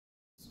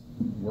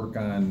work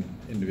on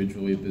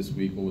individually this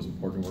week? What was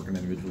important working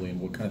individually, and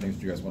what kind of things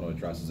do you guys want to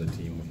address as a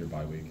team with your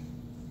bye week?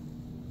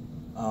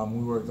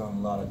 We worked on a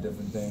lot of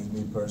different things.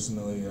 Me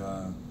personally,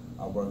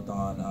 I worked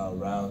on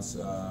routes,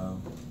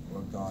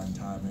 worked on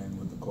timing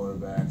with the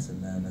quarterbacks,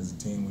 and then as a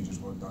team, we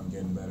just worked on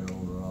getting better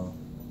overall.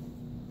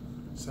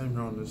 Same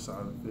here on this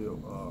side of the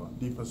field.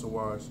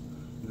 Defensive-wise,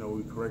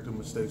 we corrected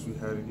mistakes we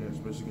had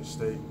against Michigan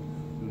State.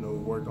 We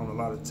worked on a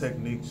lot of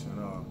techniques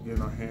and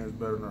getting our hands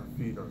better than our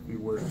feet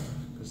work,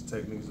 because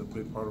technique is a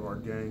big part of our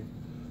game.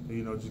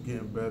 And, just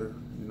getting better,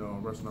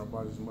 resting our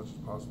bodies as much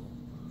as possible.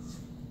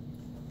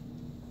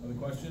 Other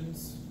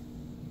questions?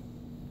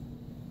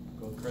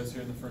 Go with Chris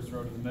here in the first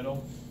row to the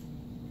middle.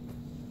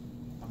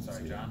 I'm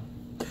sorry, John.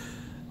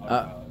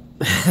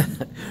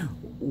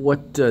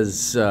 What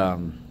does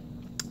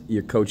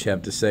your coach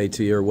have to say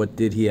to you, or what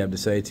did he have to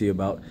say to you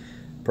about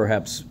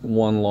perhaps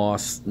one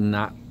loss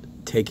not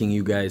taking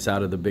you guys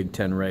out of the Big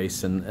Ten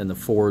race and the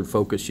forward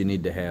focus you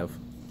need to have?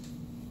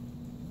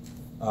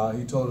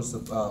 He told us to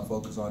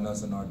focus on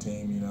us and our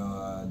team,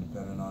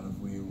 depending on if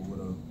we would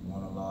have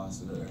won or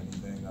lost or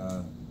anything.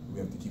 We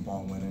have to keep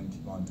on winning,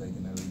 keep on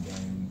taking every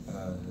game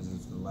as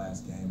it's the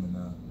last game, and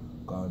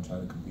go out and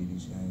try to compete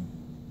each game.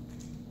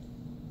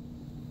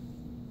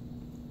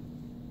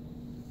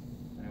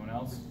 Anyone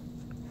else?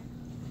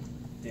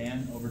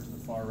 Dan, over to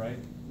the far right.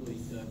 Coach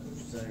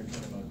Zetter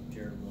talked about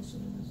Jared Wilson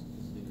and his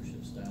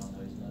leadership style, and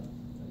how he's not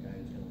a guy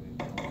who's going to be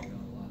talking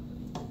around a lot, but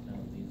he kind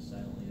of leads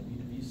silently.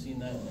 Have you seen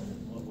that, and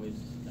in what ways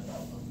does he kind of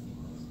help on the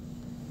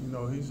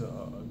defense? He's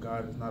a guy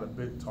that's not a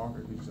big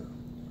talker. He's a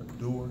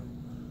doer.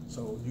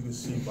 So you can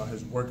see by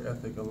his work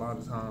ethic a lot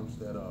of times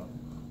that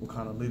what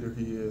kind of leader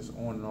he is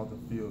on and off the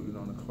field, in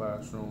the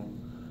classroom,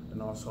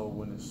 and also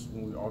when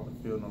we're off the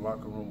field in the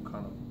locker room,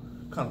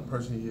 kind of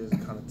person he is,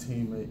 the kind of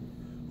teammate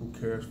who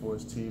cares for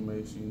his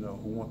teammates, who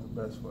want the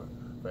best for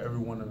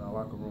everyone in the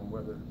locker room,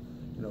 whether,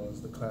 it's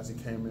the class he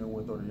came in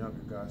with or the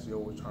younger guys. He's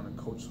always trying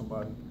to coach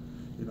somebody,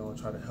 and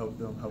try to help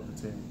them, help the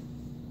team.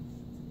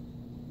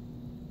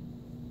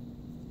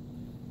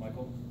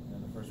 Michael,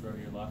 in the first row to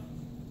your left.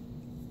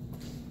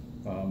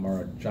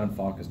 Mara, John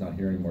Falk is not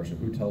here anymore, so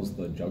who tells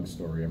the jug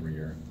story every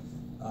year?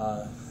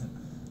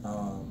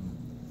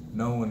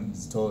 No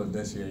one's told it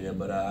this year yet,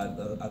 but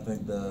I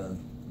think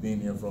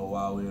being here for a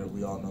while,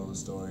 we all know the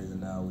stories,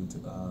 and now we've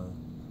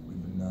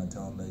been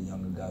telling the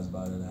younger guys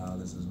about it, how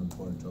this is an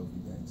important trophy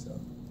game. So,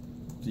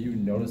 do you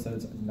notice that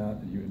it's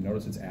not? Do you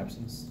notice its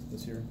absence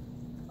this year?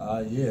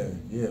 Yeah,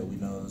 we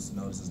notice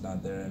it's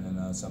not there, and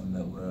then something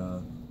that we're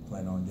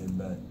planning on getting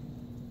back.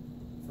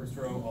 First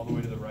row, all the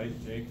way to the right,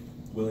 Jake.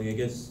 Willing, I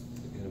guess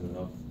kind of an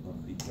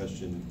offbeat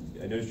question.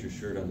 I noticed your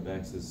shirt on the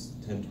back says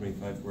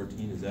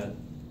 10-25-14. Is that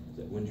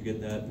when did you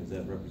get that? Is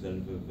that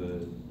representative of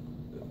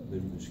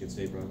the Michigan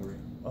State rivalry?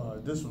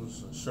 This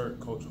was a shirt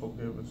Coach Hope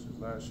gave us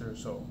last year,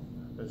 so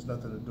there's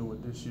nothing to do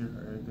with this year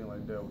or anything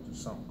like that. It was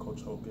just something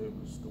Coach Hope gave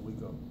us the week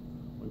of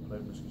when we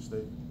played Michigan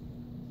State.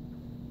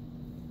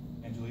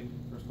 Angelique,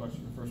 first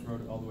question, first row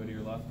all the way to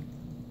your left.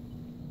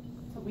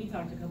 So we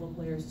talked to a couple of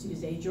players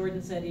Tuesday.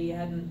 Jordan said he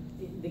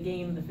hadn't,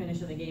 the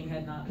finish of the game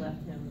had not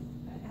left him.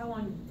 How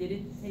long did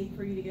it take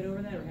for you to get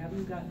over that, or have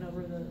you gotten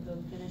over the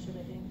finish of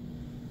the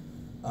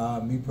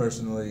game? Me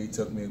personally, it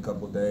took me a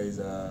couple of days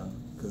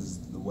because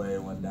the way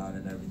it went down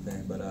and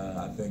everything. But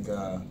I think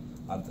I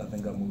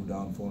moved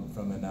on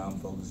from it now. I'm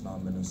focused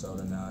on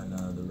Minnesota now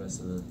and the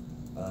rest of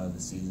the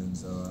season.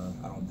 So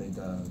I don't think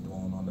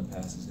dwelling on the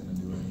past is going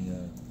to do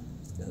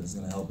it's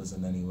going to help us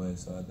in any way.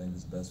 So I think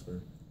it's best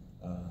for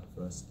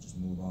us to just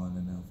move on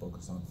and now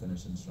focus on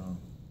finishing strong.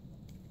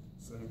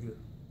 Same here.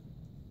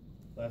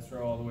 Last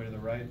row all the way to the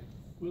right.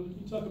 Will, can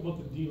you talk about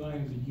the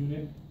D-line as a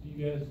unit? Do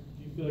you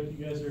feel like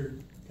you guys are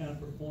kind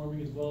of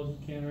performing as well as you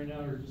can right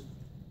now, or just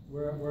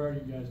where are you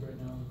guys right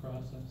now in the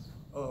process?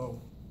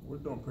 We're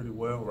doing pretty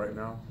well right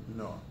now.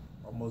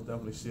 I most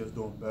definitely see us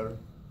doing better.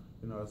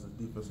 As a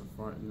defensive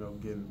front,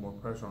 getting more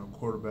pressure on the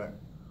quarterback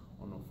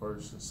on the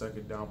first and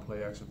second down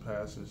play action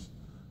passes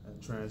and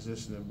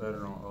transitioning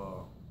better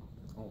on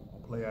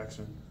play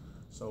action.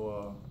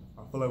 So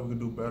I feel like we can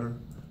do better.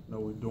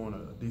 We're doing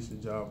a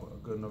decent job, a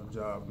good enough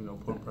job,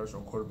 putting pressure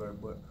on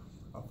quarterback, but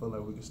I feel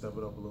like we can step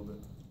it up a little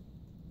bit.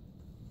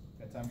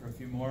 Got time for a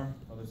few more.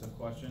 Others have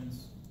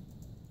questions?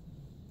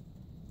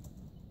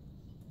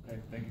 Okay,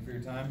 thank you for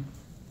your time.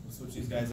 We'll switch these guys